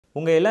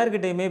உங்கள்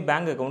எல்லாருக்கிட்டையுமே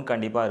bank account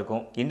கண்டிப்பாக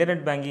இருக்கும்.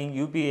 Internet banking,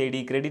 UPI ID,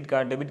 credit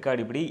card, debit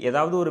card இப்படி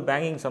ஏதாவது ஒரு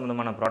பேங்கிங்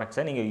சம்மந்தமான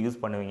ப்ராடக்ட்ஸை நீங்கள்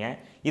யூஸ் பண்ணுவீங்க.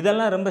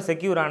 இதெல்லாம் ரொம்ப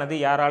செக்யூரானது,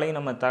 யாராலையும்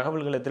நம்ம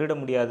தகவல்களை திருட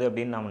முடியாது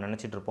அப்படின்னு நம்ம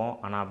நினச்சிட்டு இருப்போம்.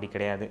 ஆனால் அப்படி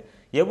கிடையாது.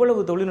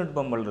 எவ்வளவு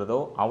தொழில்நுட்பம் வளருதோ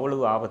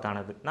அவ்வளவு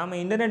ஆபத்தானது. நம்ம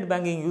இன்டர்நெட்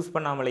பேங்கிங் யூஸ்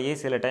பண்ணாமலேயே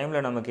சில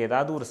டைமில் நமக்கு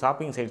ஏதாவது ஒரு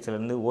ஷாப்பிங்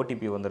சைட்ஸ்லேருந்து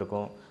ஓடிபி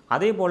வந்திருக்கும்.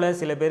 அதே போல்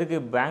சில பேருக்கு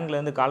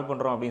பேங்க்லேருந்து கால்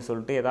பண்ணுறோம் அப்படின்னு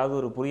சொல்லிட்டு ஏதாவது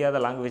ஒரு புரியாத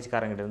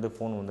லாங்குவேஜ்காரங்கிட்டேருந்து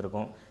ஃபோன்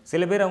வந்திருக்கும்.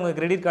 சில பேர் அவங்க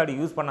கிரெடிட் கார்டு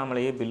யூஸ்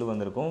பண்ணாமலேயே பில்லு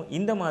வந்திருக்கும்.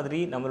 இந்த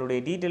மாதிரி நம்மளுடைய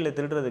டீட்டெயிலை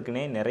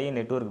திருடுறதுக்குன்னே நிறைய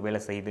நெட்வொர்க்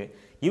வேலை செய்யுது.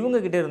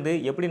 இவங்ககிட்ட இருந்து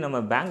எப்படி நம்ம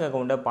பேங்க்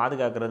அக்கௌண்ட்டை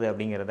பாதுகாக்கிறது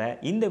அப்படிங்கிறத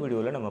இந்த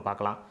வீடியோவில் நம்ம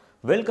பார்க்கலாம்.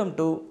 Welcome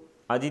to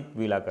Ajith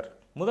வீலாகர்.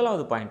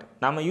 முதலாவது பாயிண்ட்,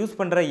 நம்ம யூஸ்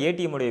பண்ணுற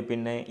ஏடிஎம் உடைய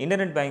பின்னு,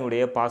 இன்டர்நெட் பேங்க்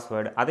உடைய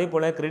பாஸ்வேர்டு, அதே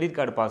போல் கிரெடிட்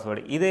கார்டு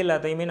பாஸ்வேர்டு இது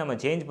எல்லாத்தையுமே நம்ம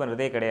சேஞ்ச்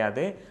பண்ணுறதே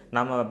கிடையாது.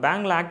 நம்ம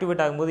பேங்க்கில்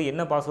ஆக்டிவேட் ஆகும்போது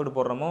என்ன பாஸ்வேர்டு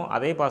போடுறோமோ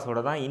அதே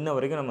பாஸ்வேர்டை தான் இன்ன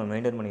வரைக்கும் நம்ம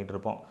மெயின்டைன் பண்ணிகிட்டு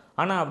இருப்போம்.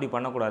 ஆனால் அப்படி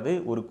பண்ணக்கூடாது.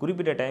 ஒரு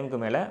குறிப்பிட்ட டைமுக்கு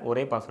மேலே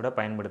ஒரே பாஸ்வேர்டை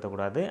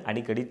பயன்படுத்தக்கூடாது.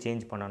 அடிக்கடி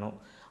சேஞ்ச் பண்ணணும்.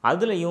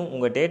 அதுலேயும்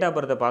உங்கள் டேட் ஆஃப்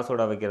பர்த்தை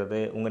பாஸ்வேர்டை வைக்கிறது,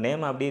 உங்கள்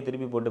நேமை அப்படியே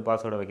திருப்பி போட்டு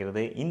பாஸ்வேர்டை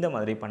வைக்கிறது, இந்த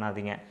மாதிரி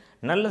பண்ணாதீங்க.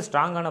 நல்ல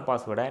ஸ்ட்ராங்கான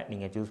பாஸ்வேர்டை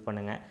நீங்கள் சூஸ்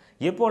பண்ணுங்கள்.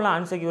 எப்போல்லாம்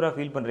அன்செக்யூராக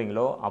ஃபீல்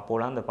பண்ணுறீங்களோ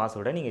அப்போலாம் அந்த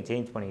பாஸ்வேர்டை நீங்கள்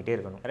சேஞ்ச் பண்ணிக்கிட்டே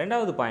இருக்கணும்.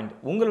 ரெண்டாவது பாயிண்ட்,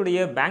 உங்களுடைய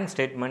bank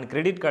statement,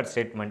 credit card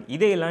statement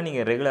இதையெல்லாம்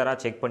நீங்கள் ரெகுலராக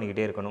செக்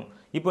பண்ணிக்கிட்டே இருக்கணும்.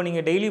 இப்போ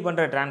நீங்கள் டெய்லி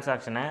பண்ணுற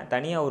டிரான்சாக்ஷனை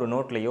தனியாக ஒரு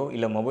நோட்லேயோ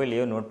இல்லை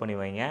மொபைல்லையோ நோட் பண்ணி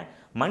வைங்க.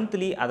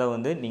 மந்த்லி அதை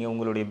நீங்கள்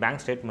உங்களுடைய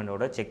பேங்க்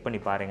ஸ்டேட்மெண்ட்டோட செக் பண்ணி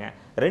பாருங்கள்.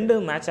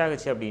 ரெண்டும் மேட்ச்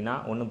ஆகுச்சு அப்படின்னா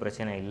ஒன்றும்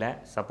பிரச்சனை இல்லை.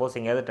 சப்போஸ்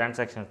எங்கேயாவது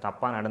டிரான்சாக்ஷன்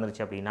தப்பாக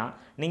நடந்துருச்சு அப்படின்னா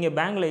நீங்கள்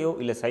பேங்க்லேயோ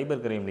இல்லை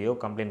சைபர் கிரைம்லேயோ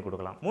கம்ப்ளைண்ட்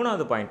கொடுக்கலாம்.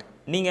 மூணாவது பாயிண்ட்,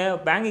 நீங்கள்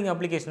பேங்கிங்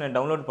அப்ளிகேஷனை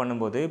டவுன்லோட்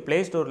பண்ணும்போது ப்ளே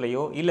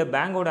ஸ்டோர்லேயோ இல்லை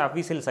பேங்கோட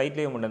அஃபீஷியல்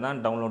சைட்லேயோ மட்டும் தான்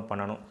டவுன்லோட்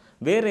பண்ணணும்.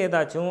 வேறு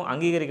ஏதாச்சும்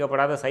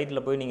அங்கீகரிக்கப்படாத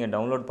சைட்டில் போய் நீங்கள்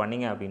டவுன்லோட்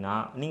பண்ணிங்க அப்படின்னா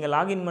நீங்கள்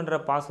லாகின் பண்ணுற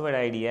பாஸ்வேர்டு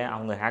ஐடியை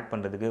அவங்க ஹேக்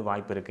பண்ணுறதுக்கு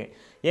வாய்ப்பு இருக்குது.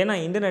 ஏன்னா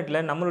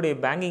இன்டர்நெட்டில் நம்மளுடைய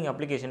பேங்கிங்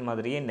அப்ளிகேஷன்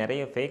மாதிரியே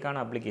நிறைய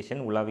ஃபேக்கான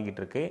அப்ளிகேஷன்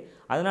உலாவிக்கிட்டு இருக்குது.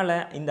 அதனால்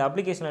இந்த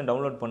அப்ளிகேஷனை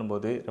டவுன்லோட்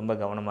பண்ணும்போது ரொம்ப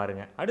கவனமாக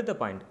இருங்க. அடுத்த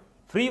பாயிண்ட்,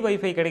 ஃப்ரீ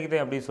வைஃபை கிடைக்குது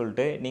அப்படின்னு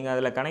சொல்லிட்டு நீங்கள்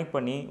அதில் கனெக்ட்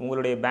பண்ணி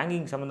உங்களுடைய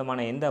பேங்கிங்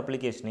சம்மந்தமான எந்த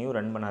அப்ளிகேஷனையும்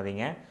ரன்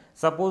பண்ணாதீங்க.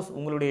 சப்போஸ்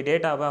உங்களுடைய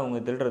டேட்டாவை அவங்க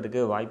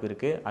திருடுறதுக்கு வாய்ப்பு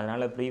இருக்குது.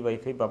 அதனால் ஃப்ரீ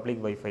வைஃபை,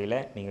 பப்ளிக் வைஃபைல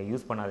நீங்கள்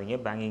யூஸ் பண்ணாதீங்க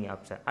பேங்கிங்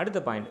ஆப்ஸை.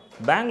 அடுத்த பாயிண்ட்,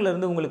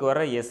 பேங்க்லேருந்து உங்களுக்கு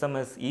வர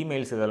எஸ்எம்எஸ்,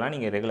 இமெயில்ஸ் இதெல்லாம்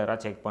நீங்கள் ரெகுலராக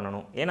செக்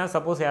பண்ணணும். ஏன்னா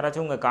சப்போஸ்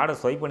யாராச்சும் உங்கள் கார்டை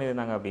ஸ்வைப்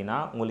பண்ணியிருந்தாங்க அப்படின்னா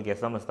உங்களுக்கு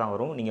எஸ்எம்எஸ் தான்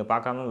வரும். நீங்கள்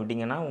பார்க்காம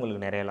விட்டிங்கன்னா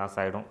உங்களுக்கு நிறைய லாஸ்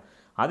ஆகிடும்.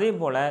 அதே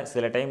போல்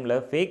சில டைமில்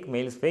ஃபேக்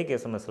மெயில்ஸ், ஃபேக்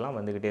எஸ்எம்எஸ்லாம்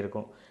வந்துக்கிட்டே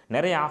இருக்கும்.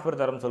 நிறைய ஆஃபர்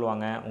தரம்னு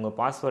சொல்லுவாங்க, உங்கள்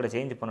பாஸ்வேர்டை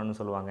சேஞ்ச் பண்ணணும்னு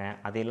சொல்லுவாங்க.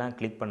 அதையெல்லாம்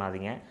கிளிக்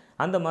பண்ணாதீங்க.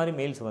 அந்த மாதிரி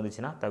மெயில்ஸ்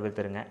வந்துச்சுன்னா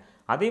தவிர்த்துருங்க.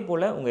 அதே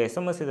போல் உங்கள்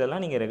எஸ்எம்எஸ்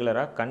இதெல்லாம் நீங்கள்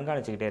ரெகுலராக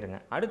கண்காணிச்சிக்கிட்டே இருங்க.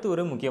 அடுத்து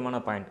ஒரு முக்கியமான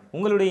பாயிண்ட்,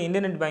 உங்களுடைய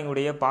இன்டர்நெட்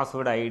பேங்குடைய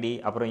பாஸ்வேர்டு ஐடி,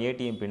 அப்புறம்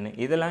ஏடிஎம் பின்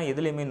இதெல்லாம்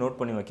எதுலேயுமே நோட்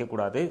பண்ணி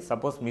வைக்கக்கூடாது.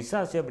 சப்போஸ் மிஸ்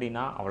ஆச்சு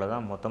அப்படின்னா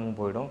அவ்வளோதான், மொத்தமும்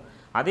போயிடும்.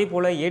 அதே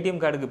போல்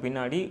ஏடிஎம் கார்டுக்கு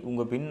பின்னாடி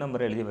உங்கள் பின்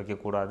நம்பரை எழுதி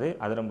வைக்கக்கூடாது.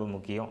 அது ரொம்ப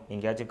முக்கியம்.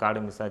 எங்கேயாச்சும்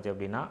கார்டு மிஸ் ஆச்சு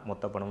அப்படின்னா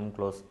மொத்த பணமும்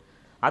க்ளோஸ்.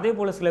 அதே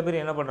போல் சில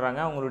பேர் என்ன பண்ணுறாங்க,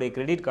 அவங்களுடைய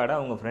கிரெடிட் கார்டை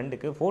அவங்க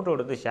ஃப்ரெண்டுக்கு ஃபோட்டோ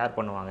எடுத்து ஷேர்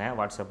பண்ணுவாங்க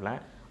வாட்ஸ்அப்பில்.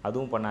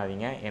 அதுவும்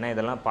பண்ணாதீங்க. ஏன்னா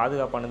இதெல்லாம்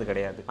பாதுகாப்பானது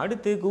கிடையாது.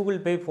 அடுத்து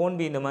கூகுள் பே,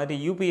 ஃபோன்பே இந்த மாதிரி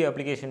யூபிஐ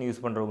அப்ளிகேஷன்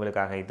யூஸ்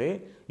பண்ணுறவங்களுக்காக இது.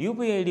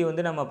 யூபிஐ ஐடி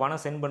நம்ம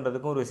பணம் சென்ட்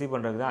பண்ணுறதுக்கும் ரிசீவ்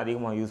பண்ணுறதுக்கு தான்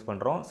அதிகமாக யூஸ்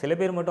பண்ணுறோம். சில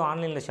பேர் மட்டும்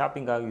ஆன்லைனில்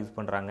ஷாப்பிங்காக யூஸ்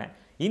பண்ணுறாங்க.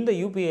 இந்த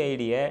யூபிஐ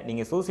ஐடியை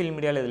நீங்கள் சோசியல்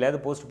மீடியாவில் எதுலையாவது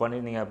போஸ்ட்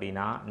பண்ணியிருந்தீங்க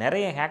அப்படின்னா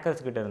நிறைய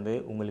ஹேக்கர்ஸ் கிட்ட இருந்து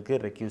உங்களுக்கு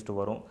ரெக்யூஸ்ட்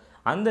வரும்.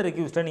 அந்த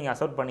ரெக்யூஸ்ட்டை நீங்கள்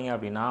அக்செப்ட் பண்ணிங்க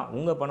அப்படின்னா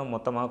உங்கள் பணம்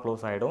மொத்தமாக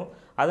க்ளோஸ் ஆகிடும்.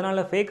 அதனால்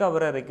ஃபேக்காக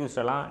வர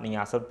ரெக்யூஸ்டெல்லாம்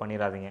நீங்கள் அக்செப்ட்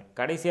பண்ணிடாதீங்க.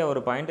 கடைசியாக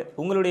ஒரு பாயிண்ட்,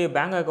 உங்களுடைய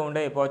பேங்க்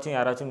அக்கௌண்ட்டை எப்போச்சும்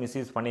யாராச்சும்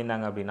மிஸ்யூஸ்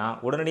பண்ணியிருந்தாங்க அப்படின்னா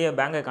உடனடியாக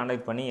பேங்கை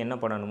கான்டாக்ட் பண்ணி என்ன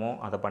பண்ணணுமோ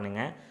அதை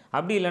பண்ணுங்கள்.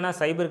 அப்படி இல்லைனா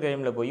சைபர்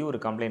கிரைமில் போய் ஒரு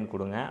கம்ப்ளைண்ட்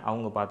கொடுங்க.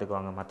 அவங்க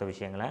பார்த்துக்குவாங்க மற்ற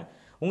விஷயங்களை.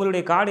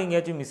 உங்களுடைய கார்டு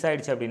எங்கேயாச்சும் மிஸ்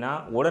ஆகிடுச்சு அப்படின்னா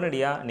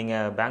உடனடியாக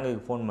நீங்கள்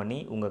பேங்குக்கு ஃபோன் பண்ணி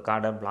உங்கள்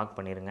கார்டை பிளாக்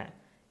பண்ணிடுங்க.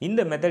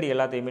 இந்த மெத்தட்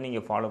எல்லாத்தையுமே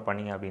நீங்கள் ஃபாலோ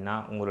பண்ணிங்க அப்படின்னா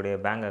உங்களுடைய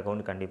பேங்க்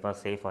அக்கௌண்ட் கண்டிப்பாக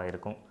சேஃபாக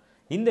இருக்கும்.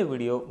 இந்த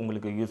வீடியோ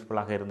உங்களுக்கு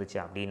யூஸ்ஃபுல்லாக இருந்துச்சு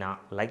அப்படின்னா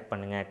லைக்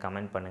பண்ணுங்கள்,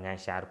 கமெண்ட் பண்ணுங்கள்,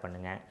 ஷேர்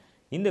பண்ணுங்கள்.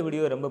 இந்த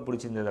வீடியோ ரொம்ப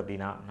பிடிச்சிருந்தது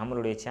அப்படின்னா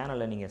நம்மளுடைய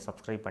சேனலை நீங்கள்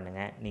சப்ஸ்கிரைப்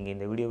பண்ணுங்கள். நீங்கள்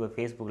இந்த வீடியோவை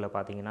ஃபேஸ்புக்கில்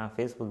பார்த்தீங்கன்னா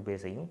ஃபேஸ்புக்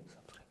பேஜையும்